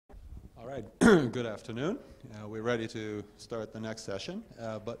All right, good afternoon. We're ready to start the next session.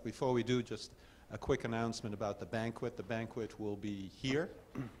 But before we do, just a quick announcement about the banquet. The banquet will be here,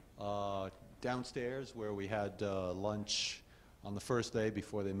 downstairs, where we had lunch on the first day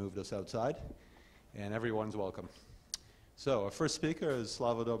before they moved us outside. And everyone's welcome. So our first speaker is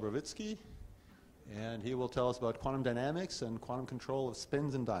Dobrovitski, and he will tell us about quantum dynamics and quantum control of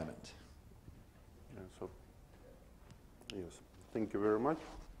spins and diamond. Yes, thank you very much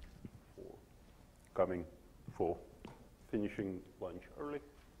for finishing lunch early,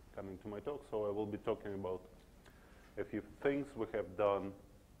 coming to my talk. So I will be talking about a few things we have done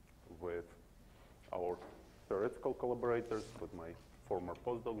with our theoretical collaborators, with my former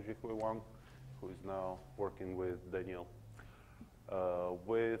postdoc, QEC11, who is now working with Daniel,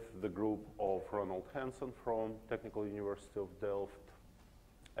 with the group of Ronald Hansen from Technical University of Delft,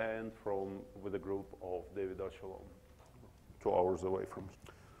 and with the group of David 2 hours away from me.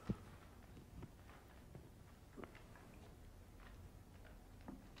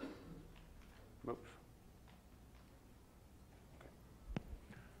 Oops.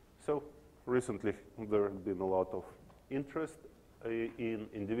 Okay. So recently there has been a lot of interest in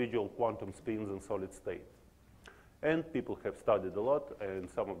individual quantum spins in solid state. And people have studied a lot, and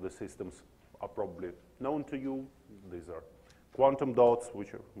some of the systems are probably known to you. These are quantum dots, which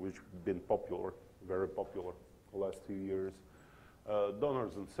have been popular, very popular the last few years.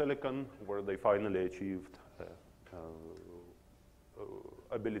 Donors in silicon, where they finally achieved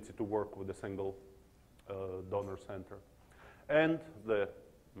ability to work with a single donor center. And the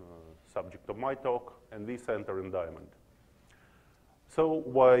subject of my talk, and the center in diamond. So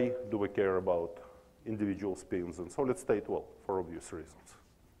why do we care about individual spins in solid state? Well, for obvious reasons.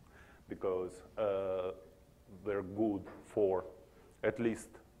 Because they're good for at least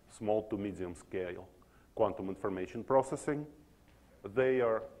small to medium scale quantum information processing. They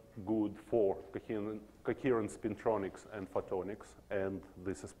are good for coherent spintronics and photonics, and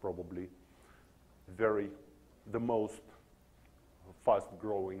this is probably the most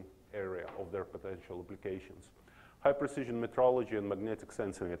fast-growing area of their potential applications. High-precision metrology and magnetic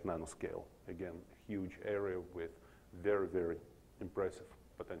sensing at nanoscale. Again, a huge area with very, very impressive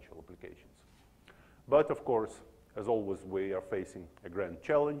potential applications. But of course, as always, we are facing a grand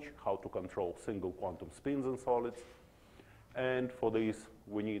challenge, how to control single quantum spins in solids. And for this,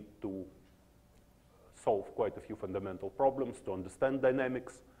 we need to solve quite a few fundamental problems to understand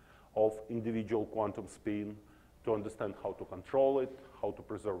dynamics of individual quantum spin, to understand how to control it, how to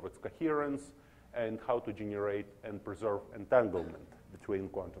preserve its coherence, and how to generate and preserve entanglement between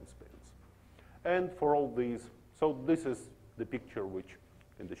quantum spins. And for all these, so this is the picture which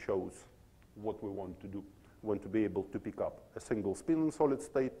kind of shows what we want to do. We want to be able to pick up a single spin in solid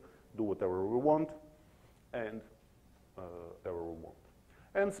state, do whatever we want, and ever we want.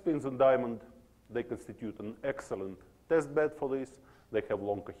 And spins in diamond, they constitute an excellent test bed for this. They have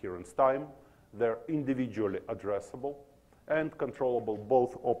long coherence time. They're individually addressable and controllable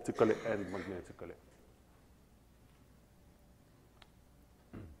both optically and magnetically.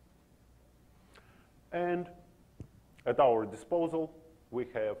 And at our disposal, we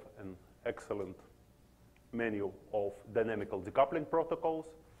have an excellent menu of dynamical decoupling protocols.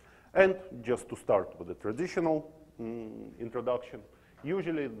 And just to start with the traditional introduction,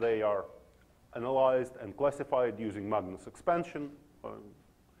 usually they are analyzed and classified using Magnus expansion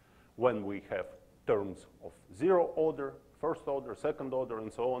when we have terms of 0 order, first order, second order,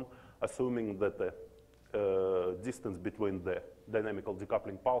 and so on, assuming that the distance between the dynamical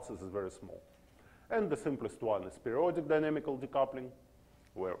decoupling pulses is very small. And the simplest one is periodic dynamical decoupling,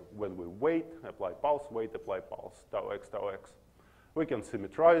 where when we wait, apply pulse, wait, apply pulse, tau x, we can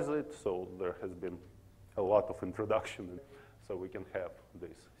symmetrize it, so there has been a lot of introduction. So we can have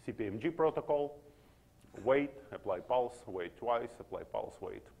this CPMG protocol, wait, apply pulse, wait twice, apply pulse,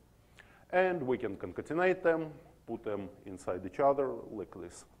 wait. And we can concatenate them, put them inside each other like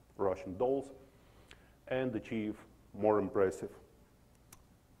these Russian dolls, and achieve more impressive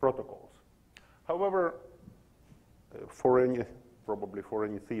protocols. However, probably for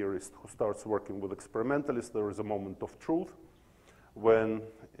any theorist who starts working with experimentalists, there is a moment of truth when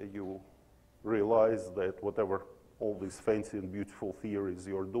you realize that whatever all these fancy and beautiful theories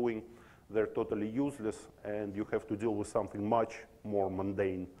you're doing, they're totally useless, and you have to deal with something much more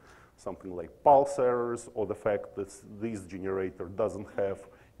mundane, something like pulse errors, or the fact that this generator doesn't have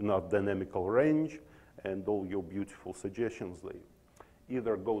enough dynamical range, and all your beautiful suggestions, they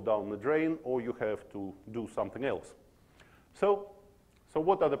either go down the drain or you have to do something else. So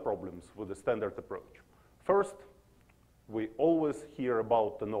what are the problems with the standard approach? First, we always hear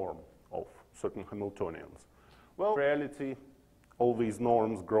about the norm of certain Hamiltonians. Well, in reality, all these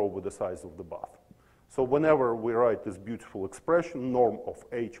norms grow with the size of the bath. So whenever we write this beautiful expression, norm of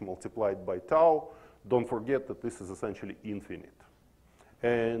h multiplied by tau, don't forget that this is essentially infinite.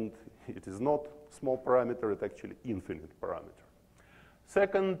 And it is not small parameter, it's actually infinite parameter.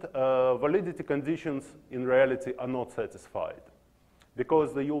 Second, validity conditions in reality are not satisfied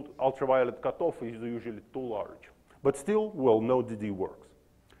because the ultraviolet cutoff is usually too large. But still, well, no DD works.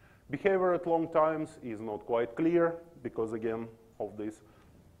 Behavior at long times is not quite clear because, again, of this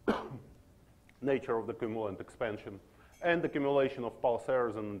nature of the cumulant expansion. And accumulation of pulse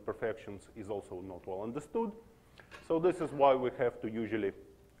errors and imperfections is also not well understood. So this is why we have to usually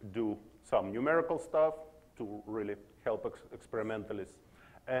do some numerical stuff to really help experimentalists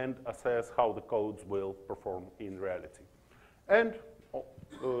and assess how the codes will perform in reality. And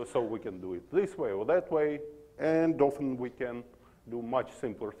so we can do it this way or that way, and often we can do much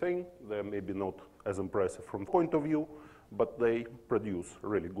simpler thing. They're maybe not as impressive from the point of view, but they produce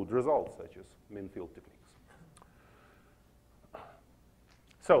really good results, such as mean field techniques.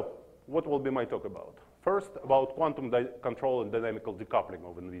 So what will be my talk about? First, about quantum control and dynamical decoupling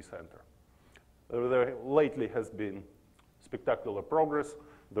of NV center. There lately has been spectacular progress.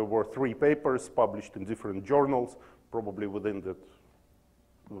 There were 3 papers published in different journals, probably within the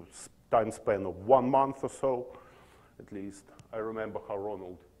time span of 1 month or so, at least. I remember how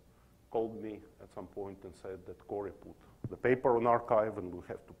Ronald called me at some point and said that Corey put the paper on archive and we'll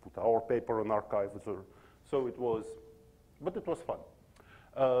have to put our paper on archive. So it was, but it was fun.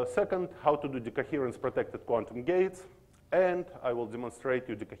 Second, how to do decoherence protected quantum gates. And I will demonstrate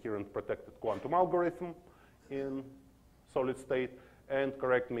you decoherent protected quantum algorithm in solid state. And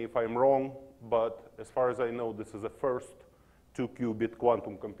correct me if I'm wrong, but as far as I know, this is the first 2-qubit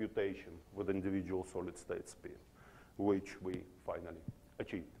quantum computation with individual solid state spin, which we finally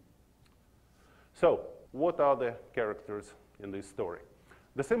achieved. So what are the characters in this story?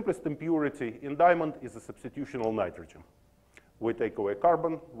 The simplest impurity in diamond is a substitutional nitrogen. We take away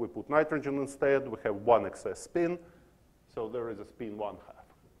carbon, we put nitrogen instead, we have 1 excess spin, so there is a spin 1/2.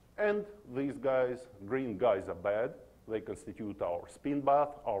 And these guys, green guys, are bad. They constitute our spin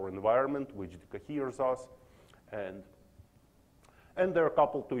bath, our environment, which decoheres us, and they're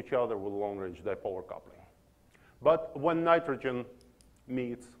coupled to each other with long-range dipolar coupling. But when nitrogen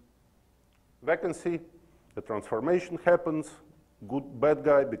meets vacancy, the transformation happens, bad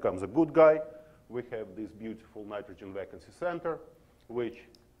guy becomes a good guy. We have this beautiful nitrogen vacancy center, which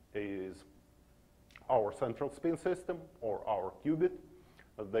is our central spin system, or our qubit.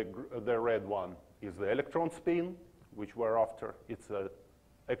 The red one is the electron spin, which we're after.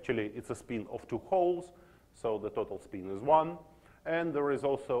 Actually, it's a spin of 2 holes, so the total spin is 1. And there is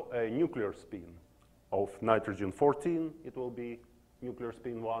also a nuclear spin of nitrogen 14. It will be nuclear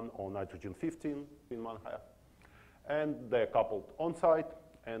spin 1, or nitrogen 15, spin 1/2. And they're coupled on site,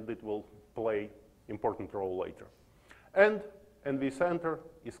 and it will play important role later. And NV center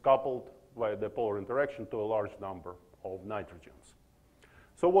is coupled via dipolar interaction to a large number of nitrogens.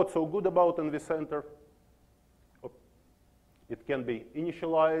 So what's so good about NV center? It can be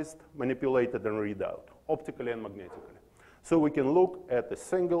initialized, manipulated, and read out, optically and magnetically. So we can look at a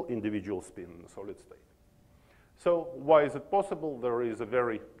single individual spin in a solid state. So why is it possible? There is a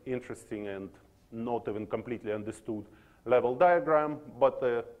very interesting and not even completely understood level diagram, but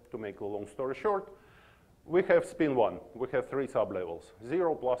to make a long story short, we have spin 1. We have 3 sublevels,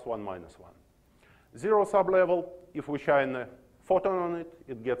 0, +1, -1. 0 sublevel, if we shine a photon on it,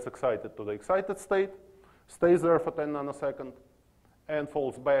 it gets excited to the excited state, stays there for 10 nanoseconds, and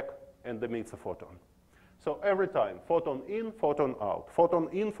falls back and emits a photon. So every time, photon in, photon out, photon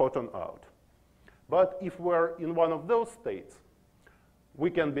in, photon out. But if we're in one of those states, we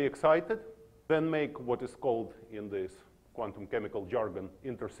can be excited, then make what is called in this quantum chemical jargon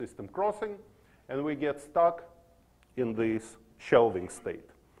intersystem crossing, and we get stuck in this shelving state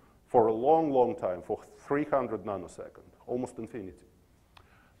for a long, long time, for 300 nanoseconds, almost infinity.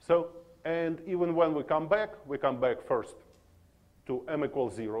 So, and even when we come back first to m =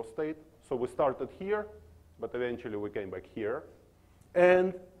 0 state. So we started here, but eventually we came back here.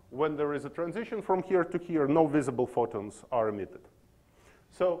 And when there is a transition from here to here, no visible photons are emitted.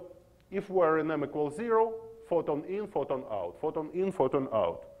 So if we're in m = 0, photon in, photon out, photon in, photon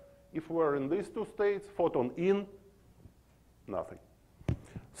out. If we're in these 2 states, photon in, nothing.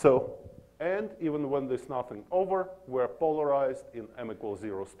 So, and even when there's nothing over, we're polarized in m =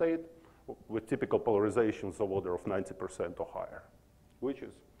 0 state with typical polarizations of order of 90% or higher, which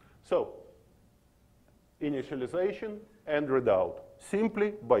is, so, initialization and readout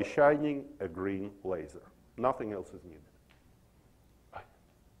simply by shining a green laser. Nothing else is needed.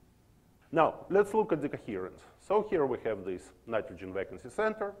 Now, let's look at the coherence. So here we have this nitrogen vacancy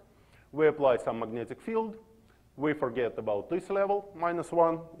center. We apply some magnetic field. We forget about this level,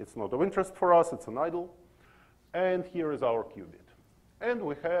 -1. It's not of interest for us. It's an idle. And here is our qubit. And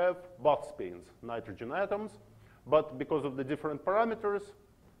we have both spins, nitrogen atoms. But because of the different parameters,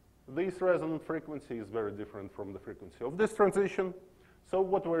 this resonant frequency is very different from the frequency of this transition. So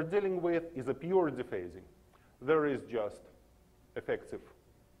what we're dealing with is a pure dephasing. There is just effective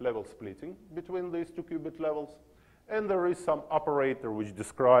level splitting between these two qubit levels. And there is some operator which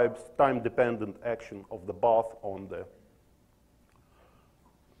describes time-dependent action of the bath on the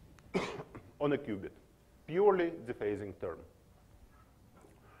on a qubit. Purely dephasing term.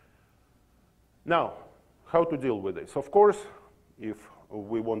 Now, how to deal with this? Of course, if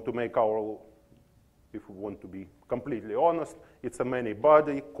we want to be completely honest, it's a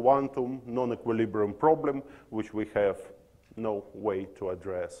many-body, quantum, non-equilibrium problem, which we have no way to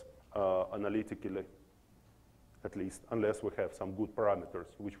address analytically, at least, unless we have some good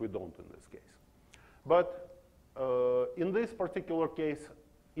parameters, which we don't in this case. But in this particular case,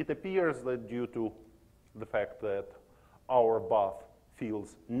 it appears that due to the fact that our bath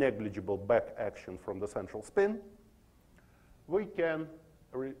feels negligible back action from the central spin, we can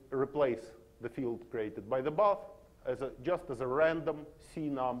replace the field created by the bath just as a random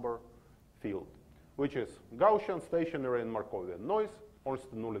C-number field, which is Gaussian, stationary, and Markovian noise,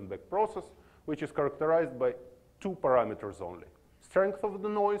 Ornstein-Uhlenbeck process, which is characterized by two parameters only. Strength of the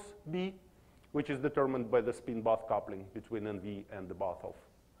noise, B, which is determined by the spin-bath coupling between NV and the bath of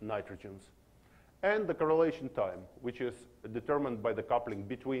nitrogens, and the correlation time, which is determined by the coupling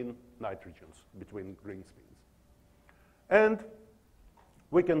between nitrogens, between green spins. And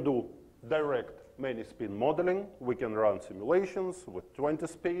we can do direct many-spin modeling. We can run simulations with 20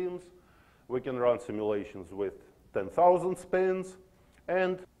 spins. We can run simulations with 10,000 spins.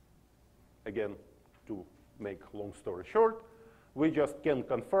 And again, to make long story short, we just can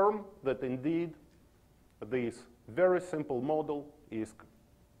confirm that indeed this very simple model is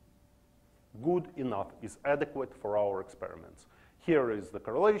good enough, is adequate for our experiments. Here is the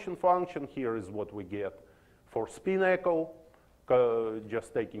correlation function. Here is what we get for spin echo,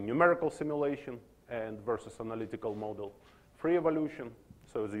 just taking numerical simulation and versus analytical model, free evolution.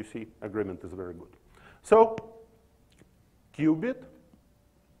 So as you see, agreement is very good. So qubit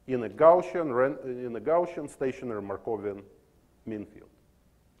in a Gaussian stationary Markovian mean field.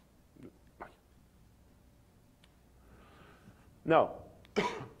 Now,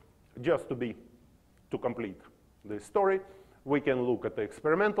 just to complete this story, we can look at the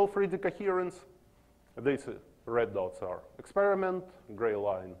experimental free decoherence. These red dots are experiment, gray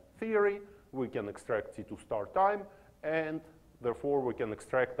line theory. We can extract T2 star time, and therefore we can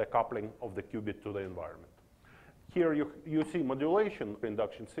extract the coupling of the qubit to the environment. Here you see modulation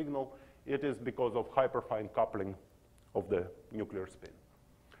induction signal. It is because of hyperfine coupling of the nuclear spin.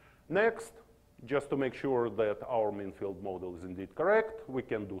 Next, just to make sure that our mean field model is indeed correct, we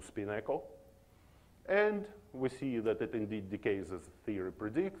can do spin echo. And we see that it indeed decays as theory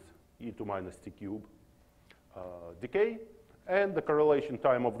predicts, E2 minus T cube decay. And the correlation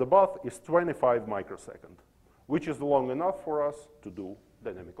time of the bath is 25 microseconds, which is long enough for us to do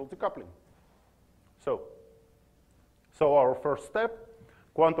dynamical decoupling. So our first step,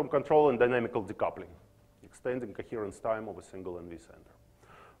 quantum control and dynamical decoupling, extending coherence time of a single NV center.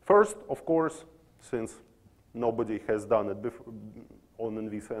 First, of course, since nobody has done it on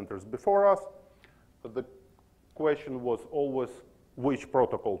NV centers before us, the question was always which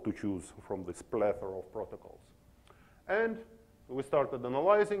protocol to choose from this plethora of protocols. And we started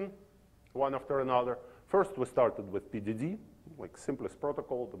analyzing one after another. First, we started with PDD, like simplest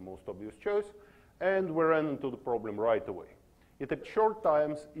protocol, the most obvious choice, and we ran into the problem right away. At short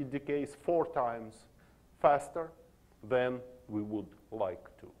times, it decays 4 times faster than we would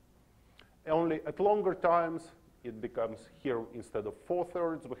like to. Only at longer times, it becomes here, instead of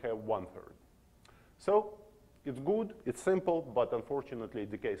 4/3, we have 1/3. So it's good, it's simple, but unfortunately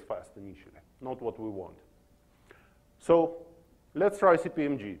it decays fast initially, not what we want. So let's try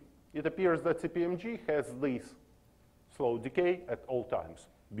CPMG. It appears that CPMG has this slow decay at all times.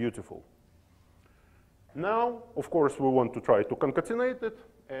 Beautiful. Now, of course, we want to try to concatenate it,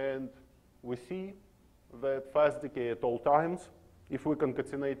 and we see that fast decay at all times, if we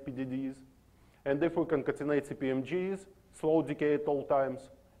concatenate PDDs, and if we concatenate CPMGs, slow decay at all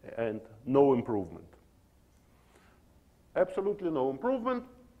times, and no improvement. Absolutely no improvement,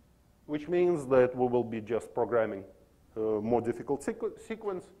 which means that we will be just programming a more difficult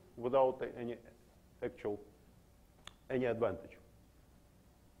sequence without any advantage.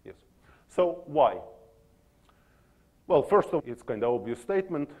 Yes. So why? Well, first of all, it's kind of obvious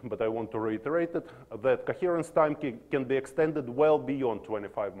statement, but I want to reiterate it, that coherence time can be extended well beyond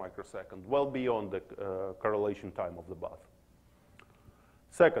 25 microseconds, well beyond the correlation time of the bath.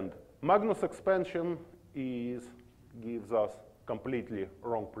 Second, Magnus expansion gives us completely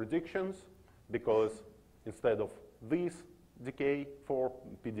wrong predictions, because instead of this decay for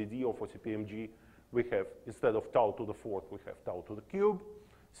PDD or for CPMG, we have, instead of tau to the fourth, we have tau to the cube.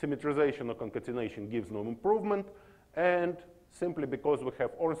 Symmetrization or concatenation gives no improvement, and simply because we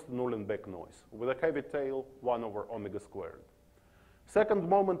have Ornstein-Uhlenbeck noise with a heavy tail 1 over omega squared. Second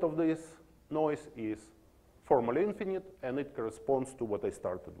moment of this noise is formally infinite, and it corresponds to what I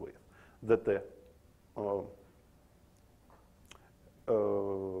started with, that the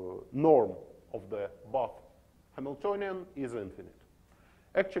norm of the Bath Hamiltonian is infinite.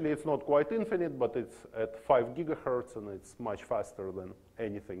 Actually, it's not quite infinite, but it's at 5 gigahertz, and it's much faster than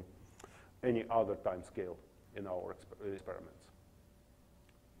any other time scale in our experiments.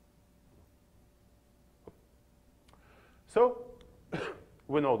 So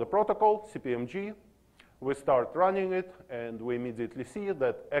we know the protocol, CPMG. We start running it, and we immediately see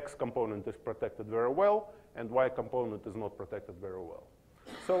that X component is protected very well, and Y component is not protected very well.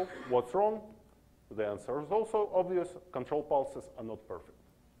 So what's wrong? The answer is also obvious. Control pulses are not perfect.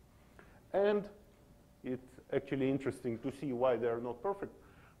 And it's actually interesting to see why they're not perfect.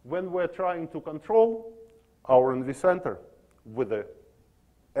 When we're trying to control our NV center with the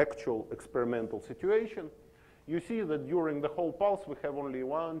actual experimental situation, you see that during the whole pulse we have only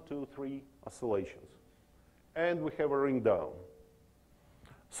 1, 2, 3 oscillations. And we have a ring down.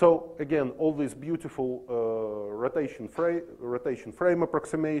 So again, all this beautiful rotation frame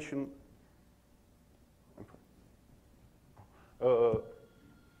approximation.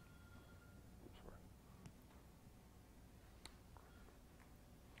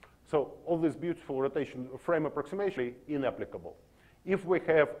 So all this beautiful rotation frame approximation is inapplicable. If we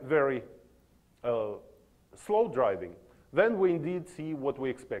have very slow driving, then we indeed see what we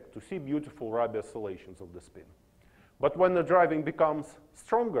expect, to see beautiful Rabi oscillations of the spin. But when the driving becomes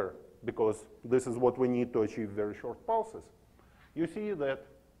stronger, because this is what we need to achieve very short pulses, you see that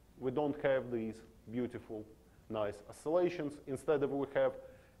we don't have these beautiful, nice oscillations. Instead of we have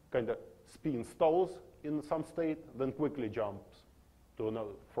kind of spin stalls in some state, then quickly jumps to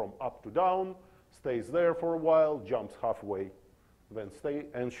another, from up to down, stays there for a while, jumps halfway, then stay,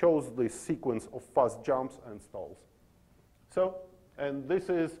 and shows this sequence of fast jumps and stalls. So, and this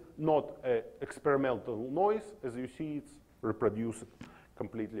is not an experimental noise. As you see, it's reproduced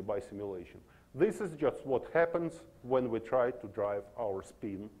completely by simulation. This is just what happens when we try to drive our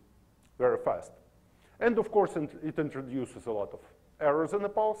spin very fast. And of course, it introduces a lot of errors in the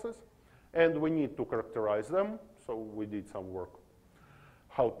pulses, and we need to characterize them. So we did some work,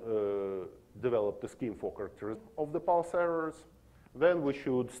 how to develop the scheme for characterization of the pulse errors. Then we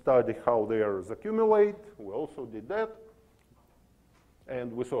should study how the errors accumulate. We also did that.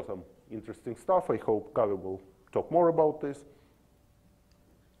 And we saw some interesting stuff. I hope Kavi will talk more about this.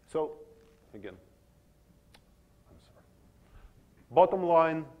 So, again, I'm sorry. Bottom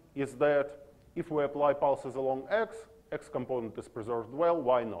line is that if we apply pulses along X, X component is preserved well,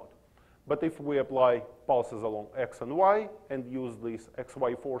 Y not. But if we apply pulses along X and Y and use this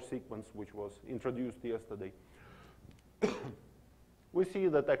XY4 sequence, which was introduced yesterday, we see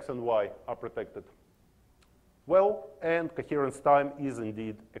that X and Y are protected well, and coherence time is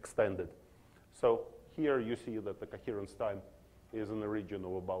indeed extended. So here you see that the coherence time is in the region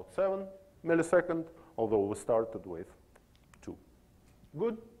of about 7 milliseconds, although we started with 2.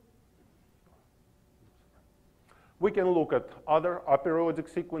 Good. We can look at other aperiodic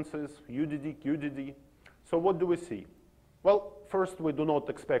sequences, UDD, QDD. So what do we see? Well, first, we do not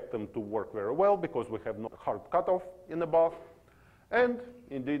expect them to work very well because we have no hard cutoff in the bath. And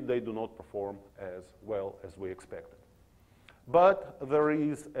indeed, they do not perform as well as we expected. But there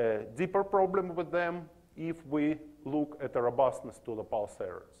is a deeper problem with them if we look at the robustness to the pulse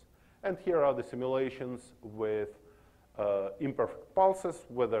errors. And here are the simulations with imperfect pulses,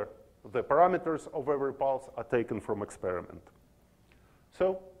 whether the parameters of every pulse are taken from experiment.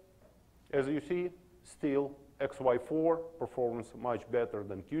 So, as you see, still XY4 performs much better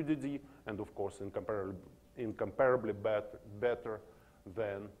than QDD, and of course incomparably better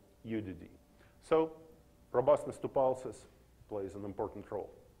than UDD. So robustness to pulses plays an important role.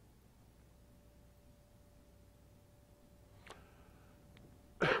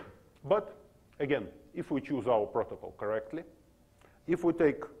 But again, if we choose our protocol correctly, if we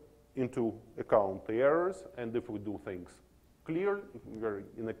take into account the errors, and if we do things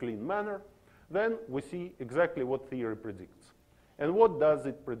in a clean manner, then we see exactly what theory predicts. And what does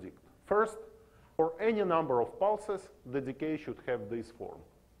it predict? First, For any number of pulses, the decay should have this form,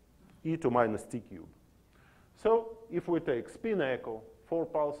 e to minus t cubed. So if we take spin echo, 4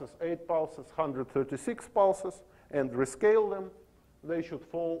 pulses, 8 pulses, 136 pulses, and rescale them, they should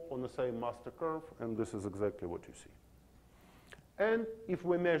fall on the same master curve, and this is exactly what you see. And if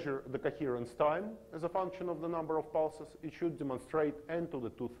we measure the coherence time as a function of the number of pulses, it should demonstrate n to the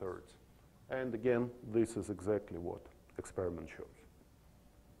 2/3. And again, this is exactly what experiment shows.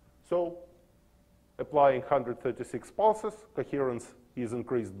 So applying 136 pulses, coherence is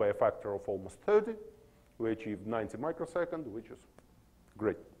increased by a factor of almost 30. We achieved 90 microseconds, which is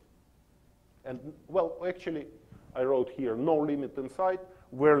great. And well, actually, I wrote here no limit in sight.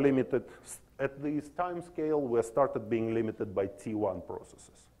 We're limited at this time scale. We started being limited by T1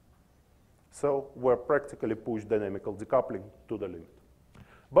 processes. So we're practically pushed dynamical decoupling to the limit.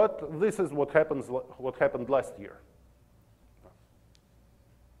 But this is what happened last year.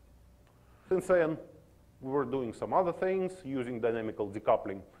 Since then, we were doing some other things, using dynamical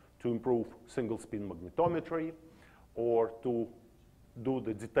decoupling to improve single spin magnetometry, or to do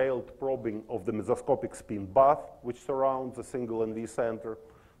the detailed probing of the mesoscopic spin bath, which surrounds a single NV center.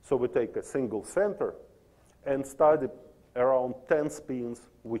 So we take a single center and study around 10 spins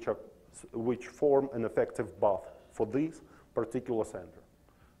which form an effective bath for this particular center.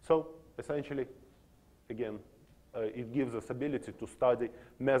 So essentially, again, it gives us ability to study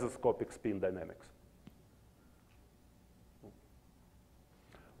mesoscopic spin dynamics.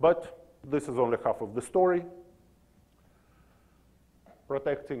 But this is only half of the story.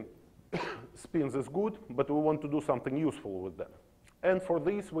 Protecting spins is good, but we want to do something useful with them. And for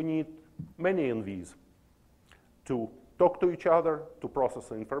this, we need many NVs to talk to each other, to process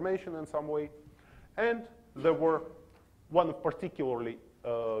the information in some way. And there were one of particularly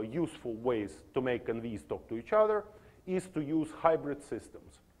useful ways to make NVs talk to each other is to use hybrid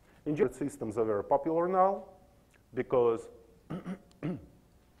systems. And hybrid systems are very popular now because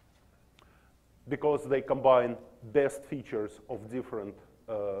they combine best features of different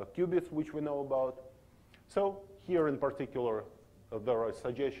qubits which we know about. So here in particular, there is a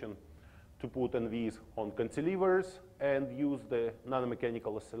suggestion to put NVs on cantilevers and use the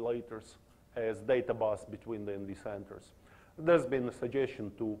nanomechanical oscillators as data bus between the NV centers. There's been a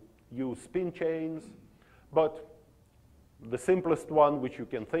suggestion to use spin chains, but the simplest one which you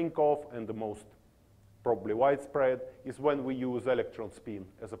can think of and the most probably widespread is when we use electron spin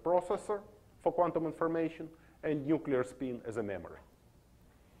as a processor for quantum information and nuclear spin as a memory.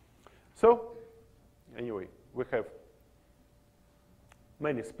 So anyway, we have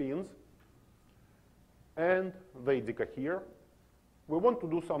many spins and they decay here. We want to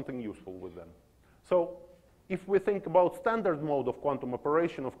do something useful with them. So if we think about standard mode of quantum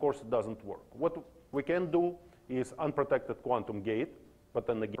operation, of course it doesn't work. What we can do is unprotected quantum gate, but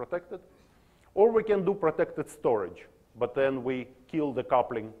then again protected. Or we can do protected storage, but then we kill the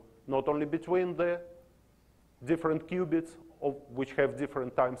coupling not only between the different qubits which have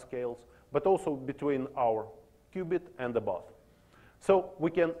different time scales, but also between our qubit and the bath. So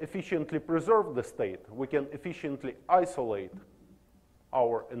we can efficiently preserve the state. We can efficiently isolate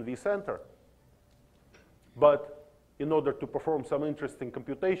our NV center. But in order to perform some interesting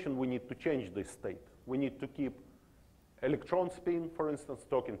computation, we need to change this state. We need to keep electron spin, for instance,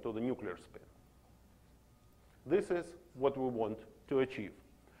 talking to the nuclear spin. This is what we want to achieve.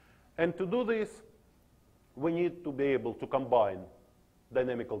 And to do this, we need to be able to combine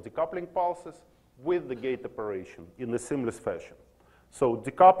dynamical decoupling pulses with the gate operation in a seamless fashion. So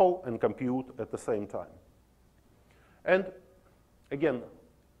decouple and compute at the same time. And again,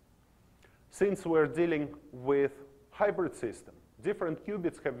 since we're dealing with hybrid system, different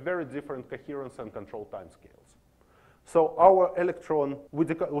qubits have very different coherence and control timescales. So our electron, we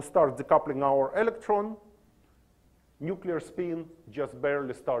start decoupling our electron, nuclear spin just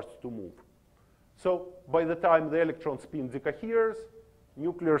barely starts to move. So by the time the electron spin decoheres,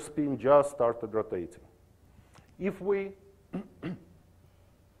 nuclear spin just started rotating. If we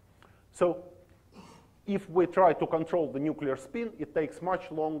if we try to control the nuclear spin, it takes much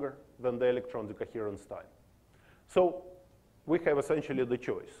longer than the electron decoherence time. So we have essentially the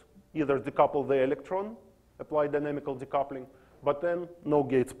choice. Either decouple the electron, apply dynamical decoupling, but then no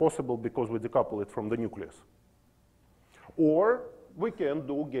gates possible because we decouple it from the nucleus. Or we can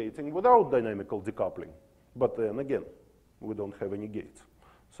do gating without dynamical decoupling, but then again, we don't have any gates.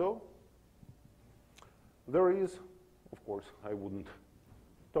 So there is, of course, I wouldn't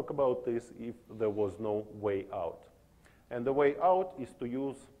talk about this if there was no way out. And the way out is to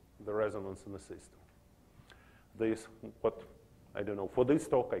use the resonance in the system. This, what, I don't know, for this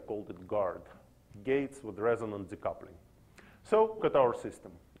talk I called it GARD, gates with resonant decoupling. So look at our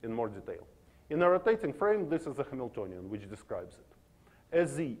system in more detail. In a rotating frame, this is the Hamiltonian, which describes it.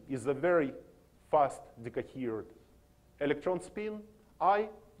 SZ is a very fast decoherent electron spin. I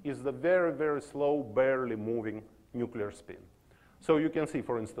is the very, very slow, barely moving nuclear spin. So you can see,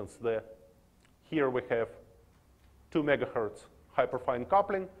 for instance, here we have 2 megahertz hyperfine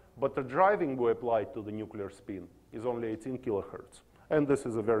coupling, but the driving we apply to the nuclear spin is only 18 kilohertz. And this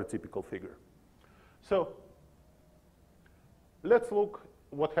is a very typical figure. So let's look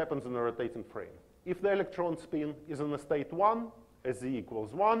what happens in a rotating frame. If the electron spin is in a state 1, SZ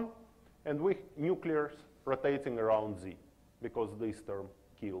equals 1, and with nuclears rotating around Z, because this term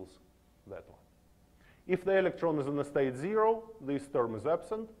kills that one. If the electron is in a state 0, this term is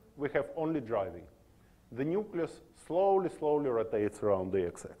absent. We have only driving. The nucleus slowly, slowly rotates around the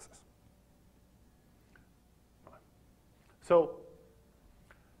x-axis. So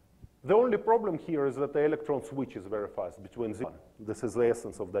the only problem here is that the electron switches very fast between Z. This is the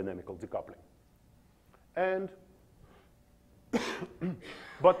essence of dynamical decoupling. And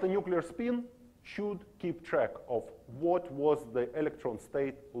but the nuclear spin should keep track of what was the electron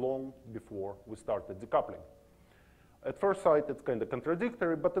state long before we started decoupling. At first sight, it's kind of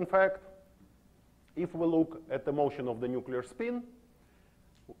contradictory, but in fact, if we look at the motion of the nuclear spin,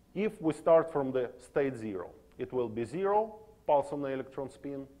 if we start from the state 0, it will be 0, pulse on the electron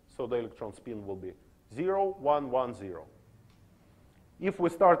spin, so the electron spin will be 0, 1, 1, 0. If we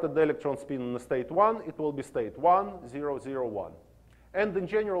started the electron spin in the state 1, it will be state 1, 0, 0, 1. And in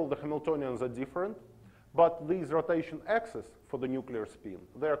general, the Hamiltonians are different, but these rotation axes for the nuclear spin,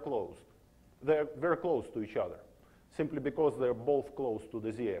 they're closed. They're very close to each other, simply because they're both close to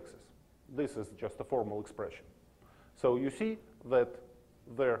the z-axis. This is just a formal expression. So you see that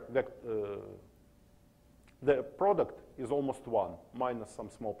the product is almost 1, minus some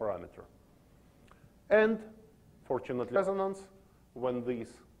small parameter. And fortunately, resonance, when this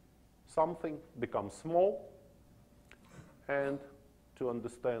something becomes small, and to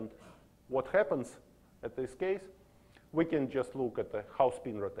understand what happens at this case, we can just look at how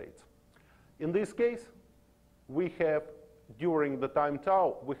spin rotates. In this case, we have, during the time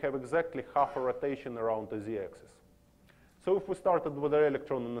tau, we have exactly half a rotation around the z-axis. So if we started with an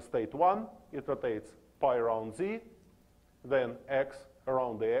electron in the state 1, it rotates pi around z, then x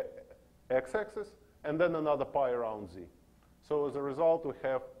around the x-axis, and then another pi around z. So as a result, we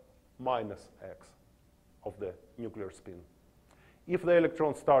have minus x of the nuclear spin. If the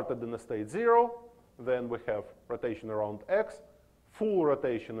electron started in the state 0, then we have rotation around x, full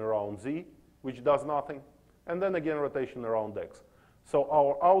rotation around z, which does nothing, and then again rotation around x. So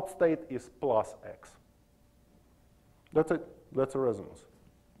our out state is plus x. That's it. That's a resonance.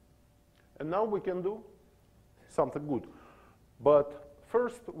 And now we can do something good. But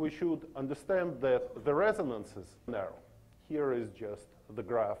first, we should understand that the resonance is narrow. Here is just the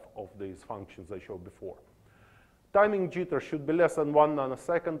graph of these functions I showed before. Timing jitter should be less than 1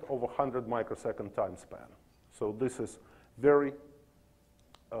 nanosecond over 100 microsecond time span. So this is very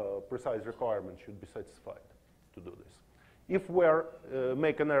precise requirement should be satisfied to do this. If we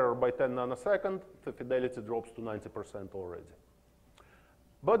make an error by 10 nanosecond, the fidelity drops to 90% already.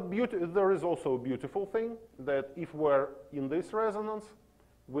 But there is also a beautiful thing that if we're in this resonance,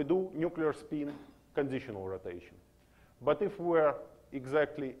 we do nuclear spin conditional rotation. But if we're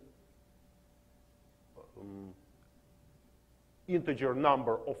exactly integer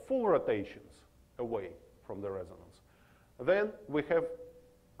number of full rotations away from the resonance, then we have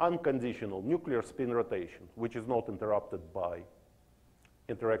unconditional nuclear spin rotation, which is not interrupted by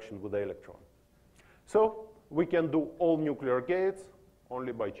interaction with the electron. So we can do all nuclear gates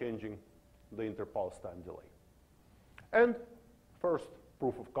only by changing the interpulse time delay. And first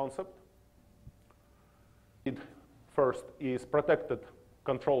proof of concept. First is protected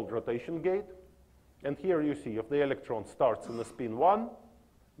controlled rotation gate. And here you see if the electron starts in the spin 1,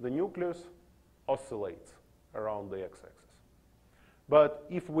 the nucleus oscillates around the x-axis. But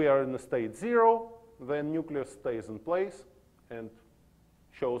if we are in the state 0, then nucleus stays in place and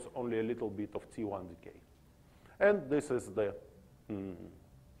shows only a little bit of T1 decay. And this is the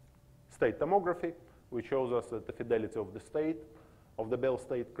state tomography, which shows us that the fidelity of the state, of the Bell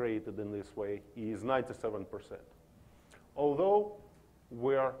state created in this way, is 97%. Although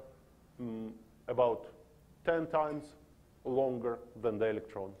we are about 10 times longer than the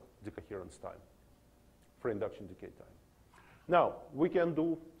electron decoherence time for induction decay time. Now, we can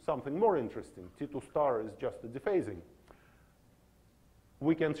do something more interesting. T2 star is just a dephasing.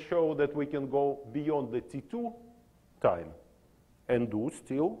 We can show that we can go beyond the T2 time and do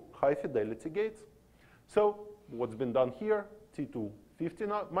still high fidelity gates. So what's been done here, T2 50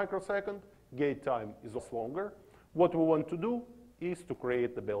 microsecond, gate time is longer. What we want to do is to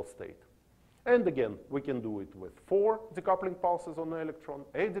create the Bell state. And again, we can do it with 4 decoupling pulses on the electron,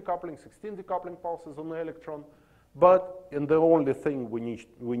 8 decoupling, 16 decoupling pulses on the electron. And the only thing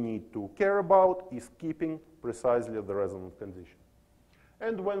we need to care about is keeping precisely the resonant condition.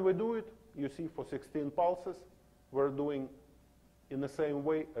 And when we do it, you see for 16 pulses, we're doing in the same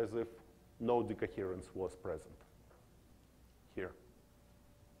way as if no decoherence was present here.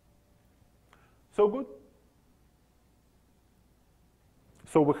 So good.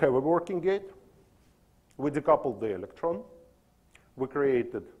 So we have a working gate. We decoupled the electron. We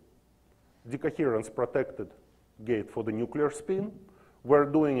created decoherence-protected gate for the nuclear spin. We're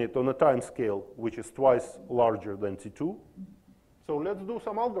doing it on a time scale which is twice larger than T2. So let's do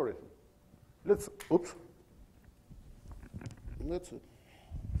some algorithm. Let's it.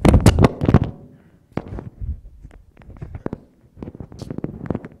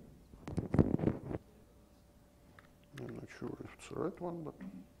 I'm not sure if it's the right one, but let's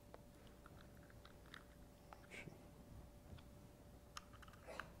see.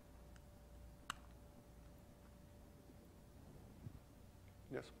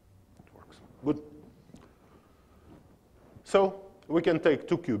 Yes, it works. Good. So we can take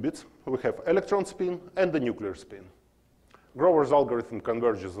 2 qubits. We have electron spin and the nuclear spin. Grover's algorithm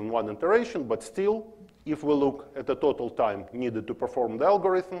converges in 1 iteration, but still, if we look at the total time needed to perform the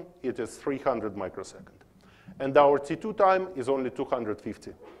algorithm, it is 300 microseconds. And our T2 time is only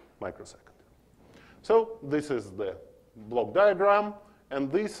 250 microseconds. So this is the block diagram, and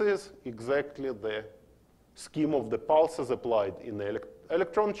this is exactly the scheme of the pulses applied in the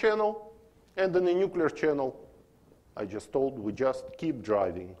electron channel. And in the nuclear channel, I just told, we just keep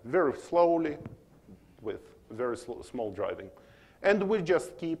driving very slowly with very small driving. And we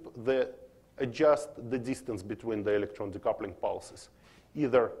just adjust the distance between the electron decoupling pulses,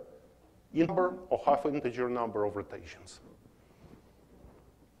 either in number or half integer number of rotations.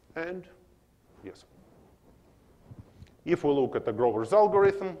 And yes. If we look at the Grover's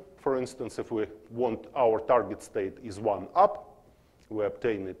algorithm, for instance, if we want our target state is 1 up, we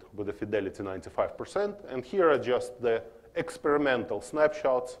obtain it with a fidelity 95%. And here are just the experimental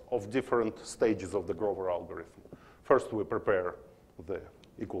snapshots of different stages of the Grover algorithm. First, we prepare the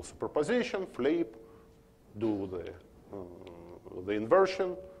equal superposition, flip, do the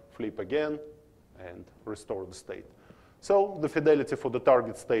inversion, flip again, and restore the state. So the fidelity for the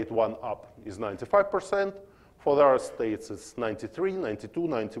target state 1 up is 95%. For the other states, it's 93, 92,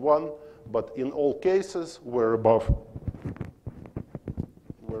 91. But in all cases, we're above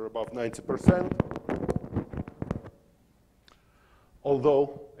 90%.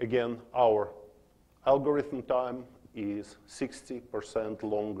 Although, again, our algorithm time is 60%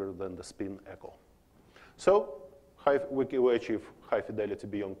 longer than the spin echo. So we achieve high fidelity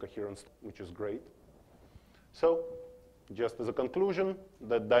beyond coherence, which is great. So just as a conclusion,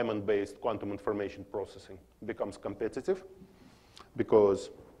 that diamond-based quantum information processing becomes competitive because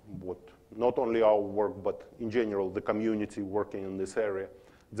not only our work, but in general, the community working in this area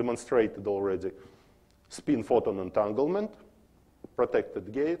demonstrated already spin photon entanglement,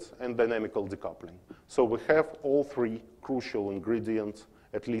 protected gates, and dynamical decoupling. So we have all 3 crucial ingredients,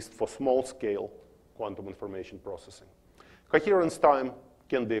 at least for small-scale quantum information processing. Coherence time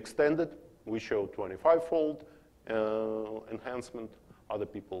can be extended. We show 25-fold enhancement. Other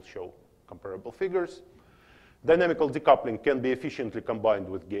people show comparable figures. Dynamical decoupling can be efficiently combined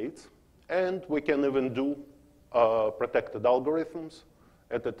with gates. And we can even do protected algorithms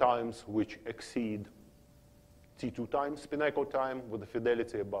at the times which exceed T2 time, spin echo time, with a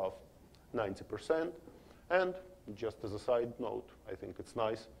fidelity above 90%. And just as a side note, I think it's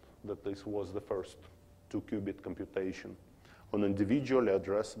nice that this was the first 2-qubit computation on individually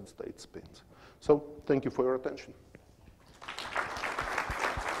addressed state spins. So thank you for your attention.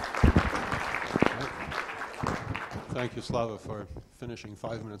 Thank you, Slava, for finishing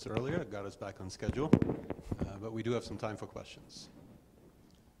 5 minutes earlier. It got us back on schedule. But we do have some time for questions.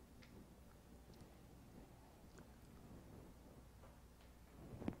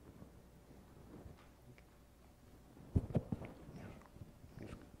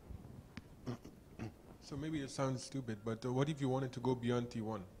 So maybe it sounds stupid, but what if you wanted to go beyond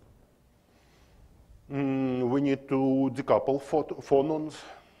T1? We need to decouple phonons.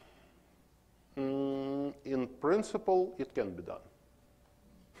 In principle, it can be done.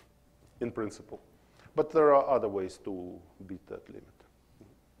 In principle. But there are other ways to beat that limit.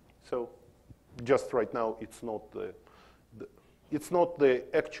 So just right now, it's not the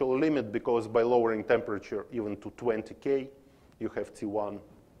actual limit, because by lowering temperature even to 20 K, you have T1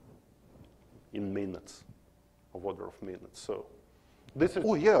 in minutes, of order of minutes. So this is,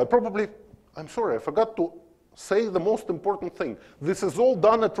 oh yeah, I'm sorry, I forgot to say the most important thing. This is all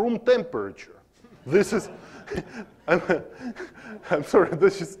done at room temperature. This is, I'm sorry,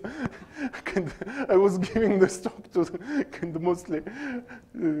 this is, I was giving this talk to kind of mostly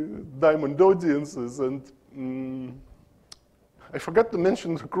diamond audiences, and I forgot to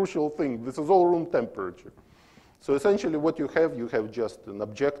mention the crucial thing. This is all room temperature. So essentially what you have just an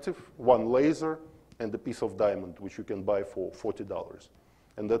objective, one laser, and a piece of diamond, which you can buy for $40.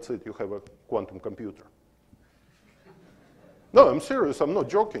 And that's it, you have a quantum computer. No, I'm serious, I'm not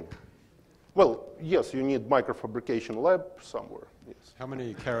joking. Well, yes, you need microfabrication lab somewhere, yes. How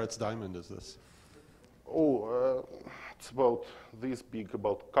many carats diamond is this? Oh, it's about this big,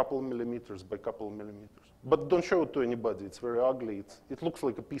 about a couple millimeters by couple millimeters. But don't show it to anybody, it's very ugly. It looks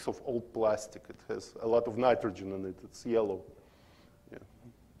like a piece of old plastic. It has a lot of nitrogen in it, it's yellow. Yeah.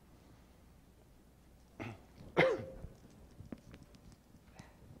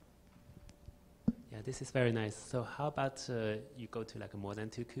 Yeah, this is very nice. So how about you go to like more than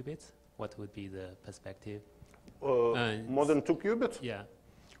 2 qubits? What would be the perspective? More than 2 qubits? Yeah.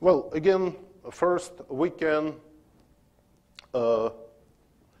 Well, again, first we can,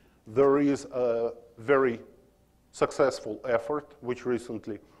 there is a very successful effort, which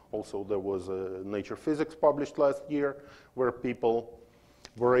recently also there was a Nature Physics published last year, where people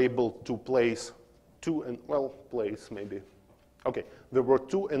were able to place there were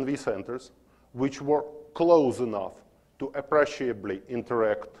 2 NV centers which were close enough to appreciably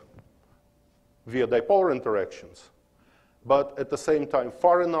interact via dipolar interactions, but at the same time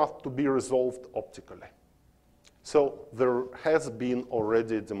far enough to be resolved optically. So there has been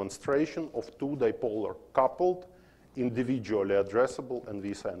already a demonstration of 2 dipolar coupled, individually addressable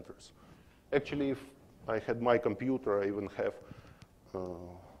NV centers. Actually, if I had my computer, I even have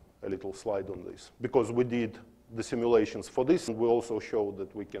a little slide on this, because we did the simulations for this, and we also showed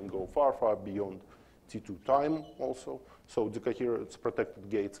that we can go far, far beyond T2 time also. So decoherence protected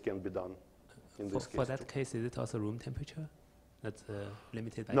gates can be done in this case. For that case, is it also room temperature? That's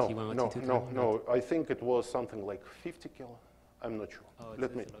limited by No, T1 or no, T2 no, time? no. I think it was something like 50 kilo. I'm not sure. Oh,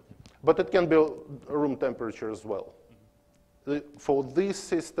 Let me. a lot. But it can be room temperature as well. For this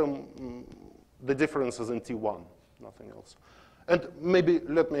system, the difference is in T1, nothing else. And maybe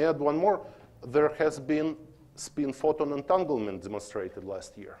let me add one more. There has been spin photon entanglement demonstrated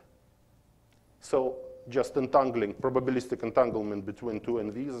last year. So just entangling, probabilistic entanglement between 2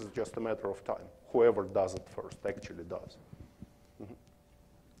 NVs is just a matter of time. Whoever does it first actually does. Mm-hmm.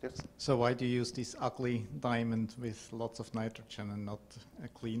 Yes? So why do you use this ugly diamond with lots of nitrogen and not a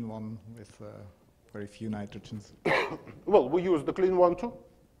clean one with very few nitrogens? Well, we use the clean one too.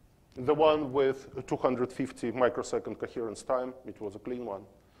 The one with 250 microsecond coherence time, it was a clean one.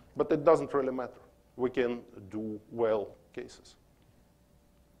 But it doesn't really matter. We can do well cases.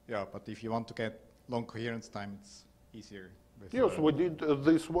 Yeah, but if you want to get long coherence time, it's easier. With Yes, we did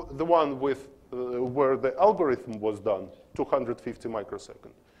the one with where the algorithm was done, 250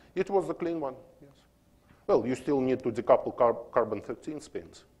 microsecond. It was the clean one, yes. Well, you still need to decouple carbon-13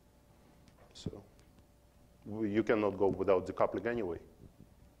 spins. So you cannot go without decoupling anyway.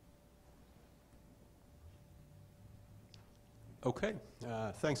 Okay,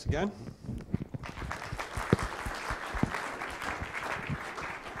 thanks again.